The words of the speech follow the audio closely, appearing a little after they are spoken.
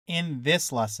In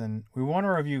this lesson, we want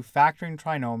to review factoring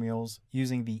trinomials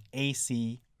using the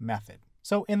AC method.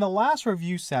 So in the last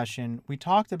review session, we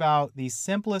talked about the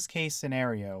simplest case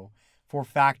scenario for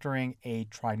factoring a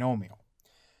trinomial.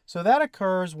 So that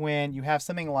occurs when you have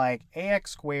something like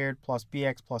ax squared plus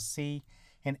bx plus c,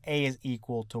 and a is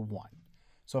equal to 1.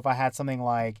 So if I had something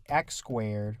like x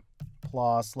squared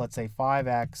plus, let's say,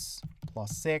 5x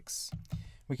plus 6,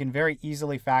 we can very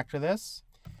easily factor this.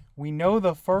 We know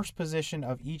the first position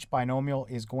of each binomial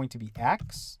is going to be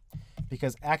x,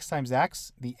 because x times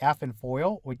x, the f in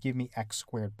FOIL, would give me x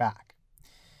squared back.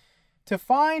 To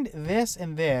find this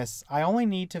and this, I only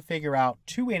need to figure out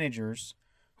two integers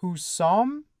whose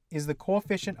sum is the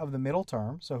coefficient of the middle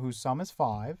term, so whose sum is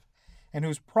 5, and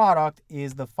whose product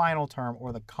is the final term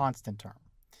or the constant term.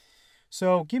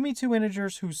 So give me two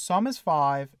integers whose sum is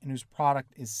 5 and whose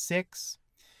product is 6.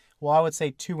 Well, I would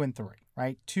say 2 and 3,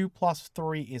 right? 2 plus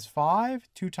 3 is 5.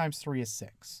 2 times 3 is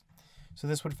 6. So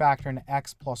this would factor in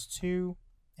x plus 2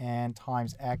 and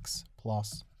times x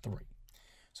plus 3.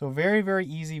 So very, very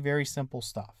easy, very simple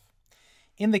stuff.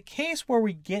 In the case where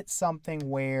we get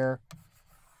something where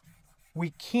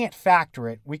we can't factor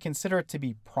it, we consider it to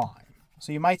be prime.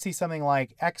 So you might see something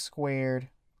like x squared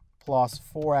plus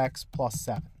 4x plus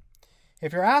 7.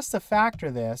 If you're asked to factor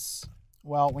this,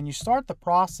 well, when you start the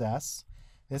process,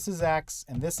 this is x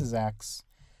and this is x.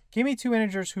 Give me two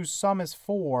integers whose sum is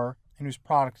 4 and whose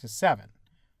product is 7.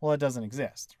 Well, it doesn't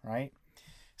exist, right?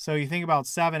 So you think about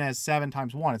 7 as 7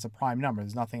 times 1. It's a prime number.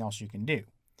 There's nothing else you can do.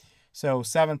 So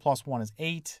 7 plus 1 is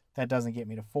 8. That doesn't get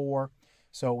me to 4.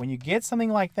 So when you get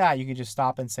something like that, you can just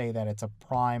stop and say that it's a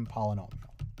prime polynomial.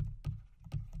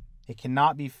 It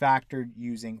cannot be factored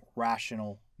using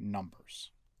rational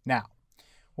numbers. Now,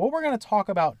 what we're going to talk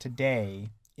about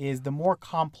today is the more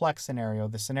complex scenario,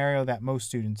 the scenario that most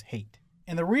students hate.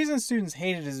 And the reason students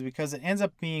hate it is because it ends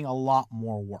up being a lot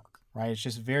more work, right? It's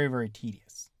just very, very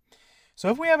tedious. So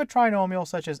if we have a trinomial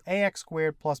such as ax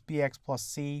squared plus bx plus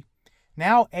c,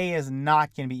 now a is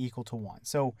not going to be equal to 1.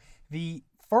 So the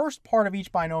first part of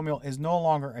each binomial is no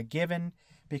longer a given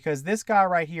because this guy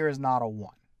right here is not a 1,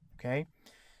 okay?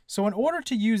 So in order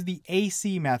to use the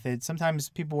AC method, sometimes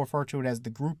people refer to it as the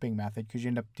grouping method because you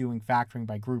end up doing factoring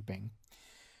by grouping.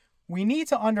 We need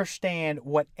to understand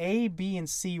what a, b, and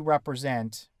c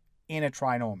represent in a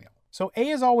trinomial. So a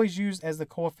is always used as the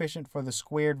coefficient for the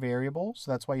squared variable,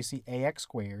 so that's why you see ax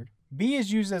squared. B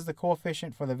is used as the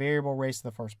coefficient for the variable raised to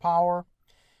the first power,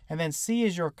 and then c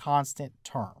is your constant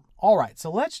term. All right,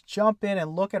 so let's jump in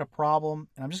and look at a problem,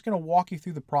 and I'm just going to walk you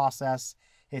through the process.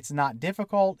 It's not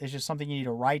difficult, it's just something you need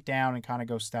to write down and kind of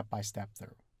go step by step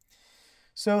through.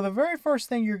 So the very first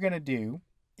thing you're going to do,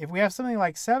 if we have something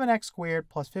like 7x squared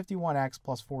plus 51x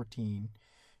plus 14,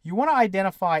 you want to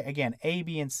identify, again, a,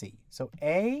 b, and c. So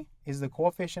a is the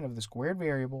coefficient of the squared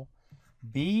variable,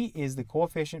 b is the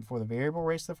coefficient for the variable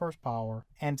raised to the first power,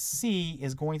 and c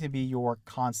is going to be your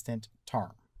constant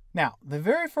term. Now, the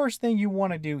very first thing you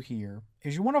want to do here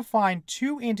is you want to find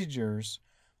two integers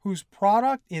whose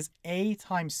product is a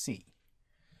times c.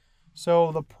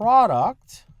 So the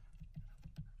product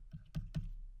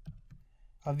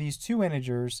of these two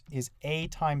integers is a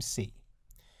times c.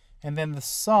 And then the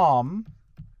sum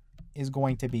is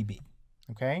going to be b,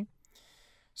 okay?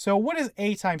 So what is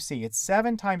a times c? It's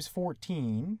 7 times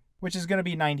 14, which is going to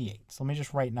be 98. So let me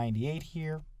just write 98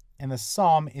 here. And the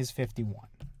sum is 51.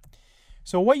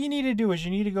 So what you need to do is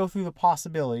you need to go through the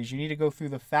possibilities. You need to go through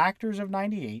the factors of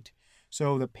 98.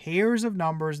 So the pairs of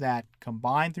numbers that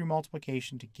combine through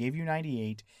multiplication to give you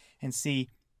 98, and see,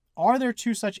 are there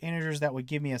two such integers that would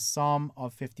give me a sum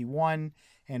of 51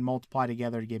 and multiply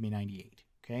together to give me 98,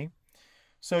 okay?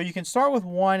 So you can start with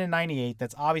 1 and 98.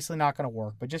 That's obviously not going to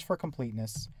work, but just for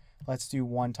completeness, let's do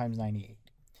 1 times 98.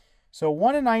 So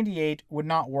 1 and 98 would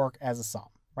not work as a sum,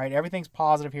 right? Everything's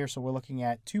positive here, so we're looking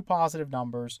at two positive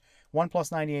numbers. 1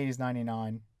 plus 98 is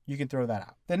 99. You can throw that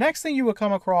out. The next thing you will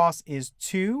come across is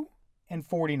 2 and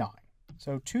 49.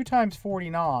 So 2 times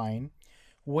 49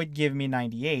 would give me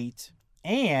 98,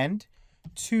 and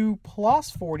 2 plus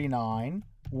 49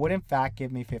 would in fact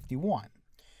give me 51.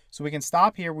 So we can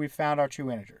stop here. We've found our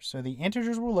two integers. So the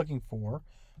integers we're looking for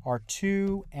are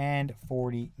 2 and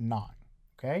 49,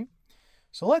 okay?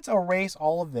 So let's erase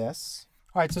all of this.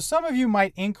 All right, so some of you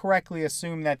might incorrectly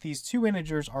assume that these two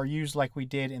integers are used like we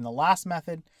did in the last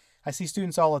method. I see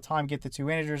students all the time get the two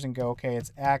integers and go, okay,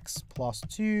 it's x plus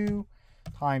 2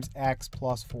 times x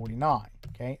plus 49,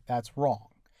 okay? That's wrong.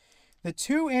 The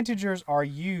two integers are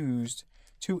used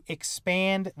to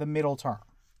expand the middle term,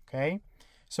 okay?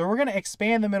 So we're going to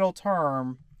expand the middle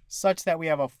term such that we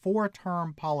have a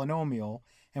 4-term polynomial,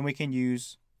 and we can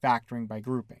use factoring by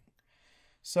grouping.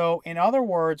 So in other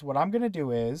words, what I'm going to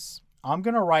do is I'm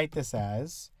going to write this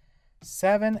as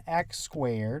 7x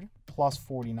squared plus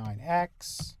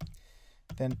 49x,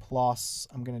 then plus,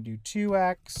 I'm going to do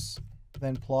 2x,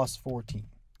 then plus 14.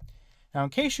 Now, in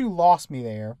case you lost me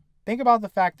there, think about the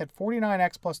fact that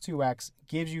 49x plus 2x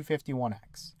gives you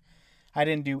 51x. I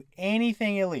didn't do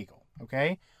anything illegal,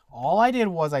 okay? All I did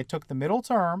was I took the middle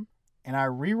term and I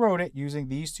rewrote it using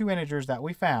these two integers that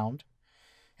we found.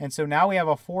 And so now we have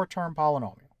a 4-term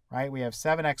polynomial, right? We have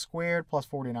 7x squared plus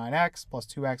 49x plus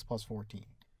 2x plus 14.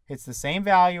 It's the same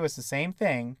value, it's the same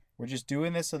thing. We're just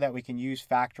doing this so that we can use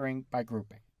factoring by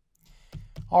grouping.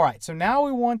 All right, so now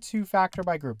we want to factor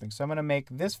by grouping. So I'm going to make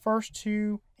this first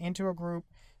two into a group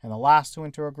and the last two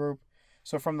into a group.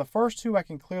 So from the first two, I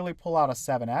can clearly pull out a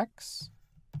 7x.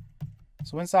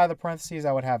 So inside the parentheses,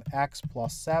 I would have x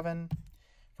plus 7.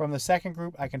 From the second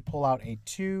group, I can pull out a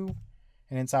 2.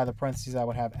 And inside the parentheses, I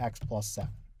would have x plus 7.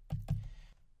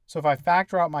 So if I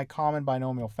factor out my common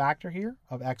binomial factor here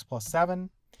of x plus 7,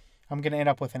 I'm going to end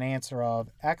up with an answer of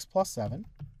x plus 7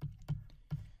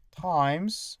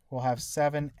 times, we'll have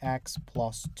 7x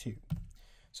plus 2.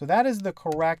 So that is the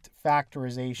correct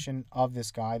factorization of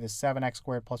this guy, this 7x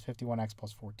squared plus 51x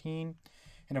plus 14.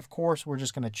 And of course, we're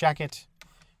just going to check it.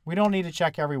 We don't need to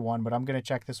check every one, but I'm going to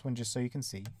check this one just so you can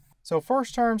see. So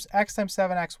first terms, x times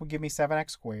 7x would give me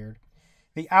 7x squared.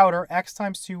 The outer, x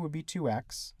times 2 would be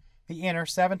 2x. The inner,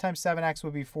 7 times 7x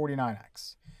would be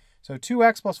 49x. So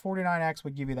 2x plus 49x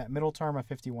would give you that middle term of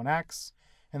 51x.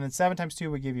 And then 7 times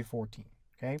 2 would give you 14.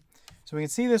 Okay, so we can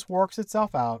see this works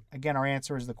itself out. Again, our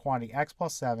answer is the quantity x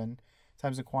plus 7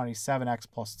 times the quantity 7x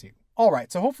plus 2. All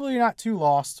right, so hopefully you're not too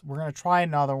lost. We're going to try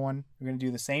another one. We're going to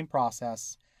do the same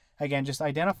process. Again, just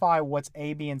identify what's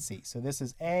A, B, and C. So this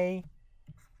is A,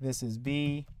 this is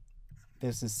B,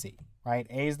 this is C, right?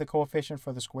 A is the coefficient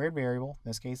for the squared variable. In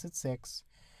this case, it's 6.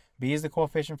 B is the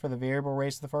coefficient for the variable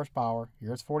raised to the first power.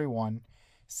 Here it's 41.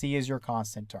 C is your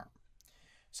constant term.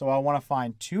 So I want to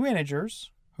find two integers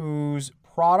whose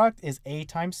product is A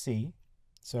times C.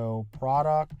 So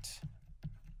product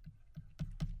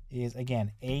is,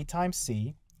 again, A times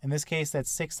C. In this case,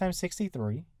 that's 6 times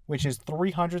 63, which is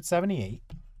 378.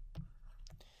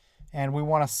 And we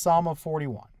want a sum of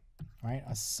 41, right?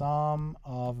 A sum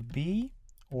of B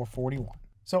or 41.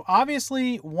 So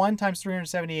obviously, 1 times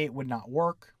 378 would not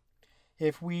work.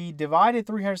 If we divided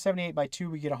 378 by 2,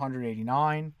 we get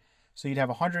 189. So you'd have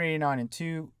 189 and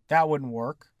 2. That wouldn't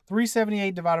work.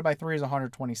 378 divided by 3 is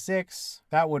 126.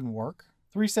 That wouldn't work.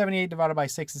 378 divided by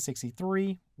 6 is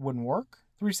 63. Wouldn't work.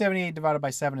 378 divided by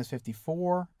 7 is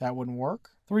 54. That wouldn't work.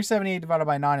 378 divided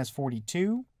by 9 is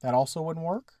 42. That also wouldn't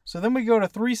work. So then we go to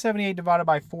 378 divided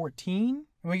by 14,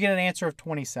 and we get an answer of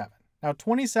 27. Now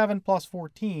 27 plus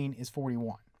 14 is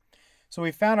 41. So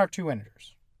we found our two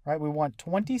integers, right? We want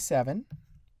 27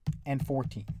 and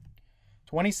 14.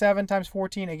 27 times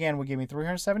 14, again, would give me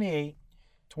 378.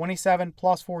 27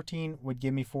 plus 14 would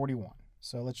give me 41.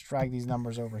 So let's drag these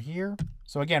numbers over here.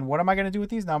 So again, what am I going to do with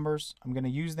these numbers? I'm going to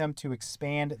use them to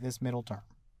expand this middle term.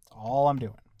 That's all I'm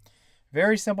doing.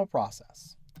 Very simple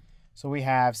process. So we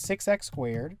have 6x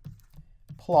squared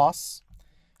plus,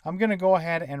 I'm going to go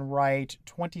ahead and write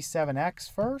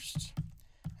 27x first,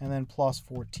 and then plus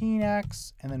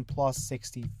 14x, and then plus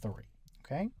 63.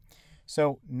 Okay?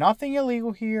 So nothing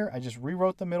illegal here. I just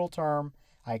rewrote the middle term.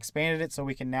 I expanded it so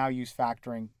we can now use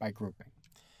factoring by grouping.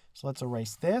 So let's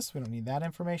erase this. We don't need that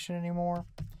information anymore.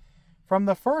 From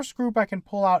the first group, I can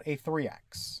pull out a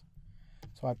 3x.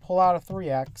 So I pull out a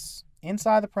 3x.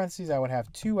 Inside the parentheses, I would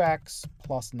have 2x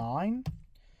plus 9.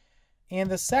 In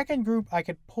the second group, I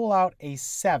could pull out a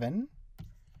 7.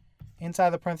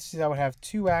 Inside the parentheses, I would have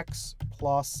 2x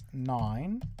plus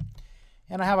 9.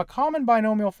 And I have a common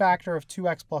binomial factor of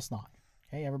 2x plus 9.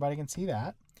 Okay, everybody can see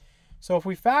that. So if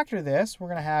we factor this, we're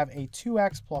going to have a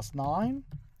 2x plus 9.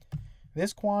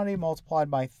 This quantity multiplied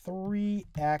by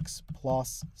 3x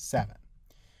plus 7.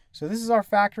 So this is our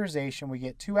factorization. We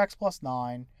get 2x plus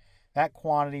 9. That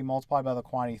quantity multiplied by the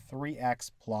quantity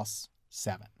 3x plus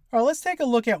 7. All right, let's take a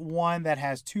look at one that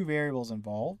has two variables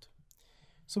involved.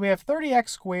 So we have 30x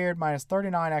squared minus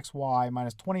 39xy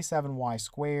minus 27y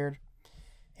squared.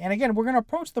 And again, we're going to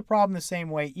approach the problem the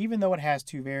same way, even though it has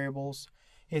two variables.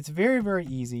 It's very, very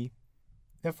easy.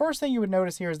 The first thing you would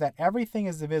notice here is that everything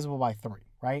is divisible by 3,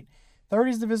 right?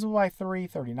 30 is divisible by 3,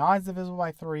 39 is divisible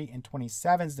by 3, and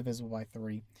 27 is divisible by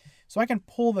 3. So I can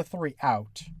pull the 3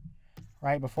 out,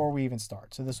 right, before we even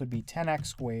start. So this would be 10x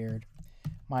squared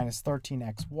minus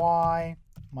 13xy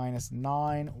minus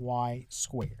 9y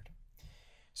squared.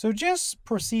 So just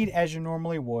proceed as you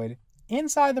normally would.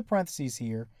 Inside the parentheses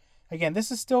here, again,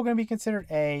 this is still going to be considered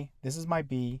A. This is my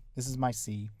B. This is my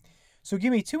C. So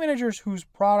give me two integers whose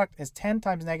product is 10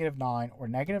 times negative 9 or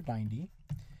negative 90.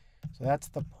 So that's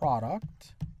the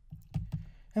product.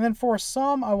 And then for a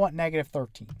sum, I want negative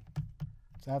 13.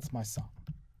 So that's my sum.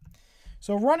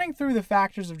 So running through the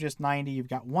factors of just 90, you've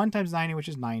got 1 times 90, which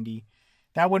is 90.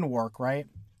 That wouldn't work, right?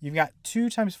 You've got 2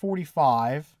 times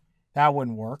 45. That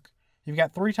wouldn't work. You've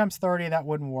got 3 times 30. That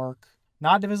wouldn't work.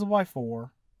 Not divisible by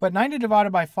 4. But 90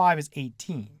 divided by 5 is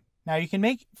 18. Now you can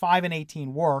make 5 and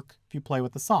 18 work if you play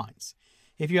with the signs.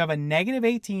 If you have a negative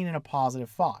 18 and a positive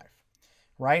 5,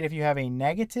 right? If you have a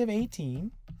negative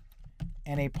 18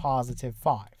 and a positive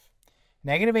 5.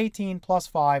 Negative 18 plus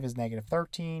 5 is negative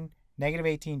 13. Negative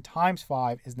 18 times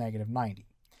 5 is negative 90.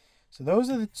 So those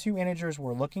are the two integers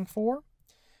we're looking for.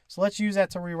 So let's use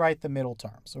that to rewrite the middle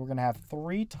term. So we're going to have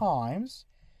 3 times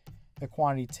the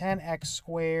quantity 10x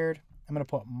squared. I'm going to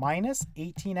put minus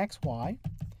 18xy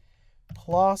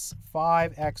plus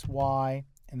 5xy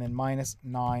and then minus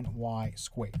 9y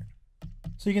squared.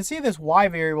 So you can see this y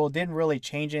variable didn't really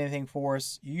change anything for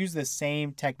us. You use the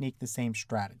same technique, the same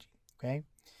strategy, okay?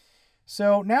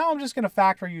 So now I'm just going to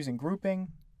factor using grouping.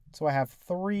 So I have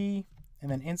 3, and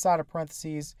then inside of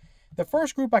parentheses, the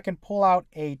first group I can pull out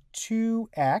a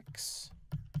 2x.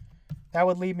 That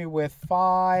would leave me with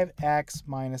 5x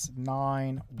minus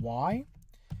 9y.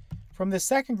 From the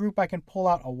second group, I can pull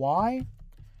out a y.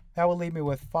 That would leave me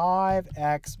with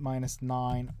 5x minus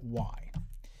 9y.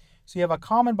 So you have a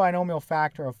common binomial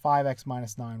factor of 5x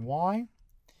minus 9y.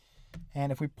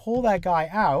 And if we pull that guy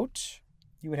out,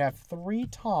 you would have 3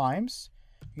 times.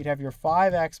 You'd have your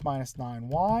 5x minus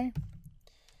 9y.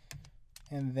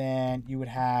 And then you would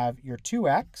have your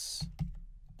 2x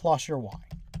plus your y.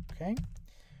 Okay?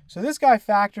 So this guy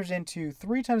factors into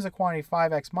 3 times the quantity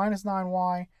 5x minus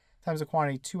 9y times the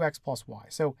quantity 2x plus y.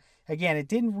 So again, it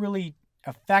didn't really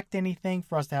affect anything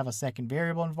for us to have a second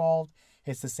variable involved.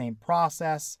 It's the same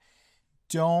process.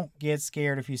 Don't get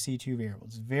scared if you see two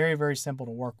variables. It's very, very simple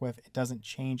to work with. It doesn't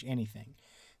change anything.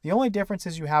 The only difference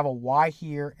is you have a y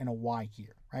here and a y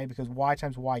here, right? Because y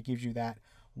times y gives you that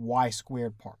y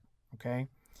squared part, okay?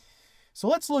 So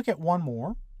let's look at one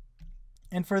more.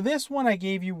 And for this one, I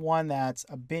gave you one that's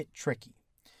a bit tricky.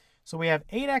 So we have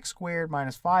 8x squared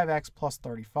minus 5x plus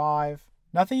 35.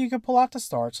 Nothing you can pull out to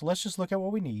start, so let's just look at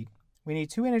what we need. We need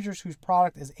two integers whose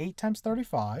product is 8 times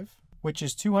 35, which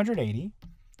is 280,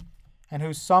 and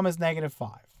whose sum is negative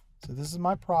 5. So this is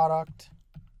my product,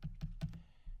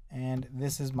 and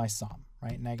this is my sum,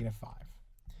 right? Negative 5.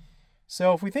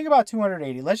 So if we think about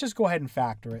 280, let's just go ahead and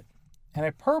factor it. And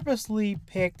I purposely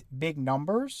picked big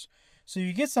numbers so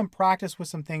you get some practice with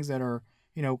some things that are,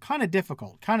 kind of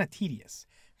difficult, kind of tedious.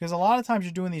 Because a lot of times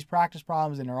you're doing these practice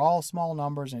problems and they're all small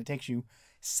numbers and it takes you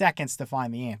seconds to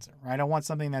find the answer, right? I want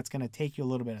something that's going to take you a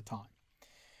little bit of time.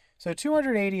 So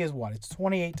 280 is what? It's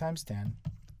 28 times 10.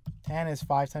 10 is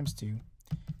 5 times 2.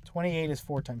 28 is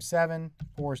 4 times 7.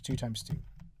 4 is 2 times 2.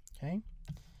 Okay?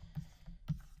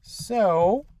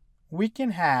 So we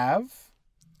can have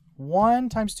 1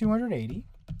 times 280.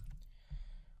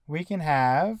 We can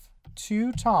have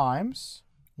 2 times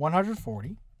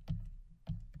 140.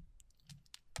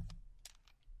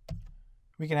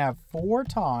 We can have 4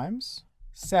 times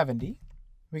 70.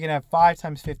 We can have 5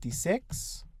 times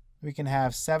 56. We can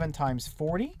have 7 times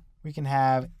 40. We can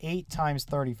have 8 times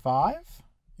 35.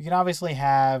 You can obviously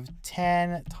have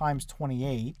 10 times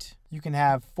 28. You can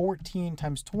have 14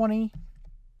 times 20.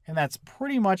 And that's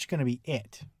pretty much going to be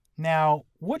it. Now,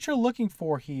 what you're looking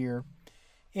for here,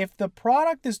 if the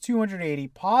product is 280,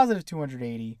 positive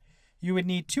 280, you would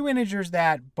need two integers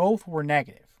that both were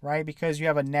negative, right? Because you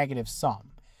have a negative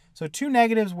sum. So two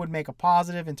negatives would make a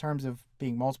positive in terms of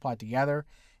being multiplied together,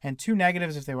 and two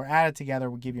negatives, if they were added together,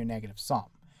 would give you a negative sum.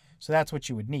 So that's what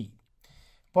you would need.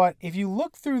 But if you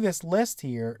look through this list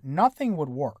here, nothing would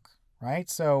work, right?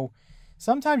 So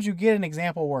sometimes you get an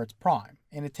example where it's prime,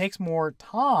 and it takes more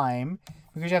time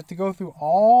because you have to go through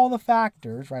all the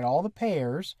factors, right, all the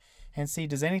pairs, and see,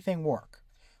 does anything work?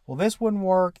 Well, this wouldn't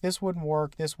work, this wouldn't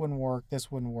work, this wouldn't work,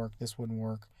 this wouldn't work, this wouldn't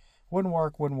work, wouldn't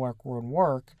work, wouldn't work, wouldn't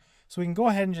work. So we can go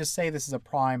ahead and just say this is a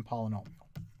prime polynomial.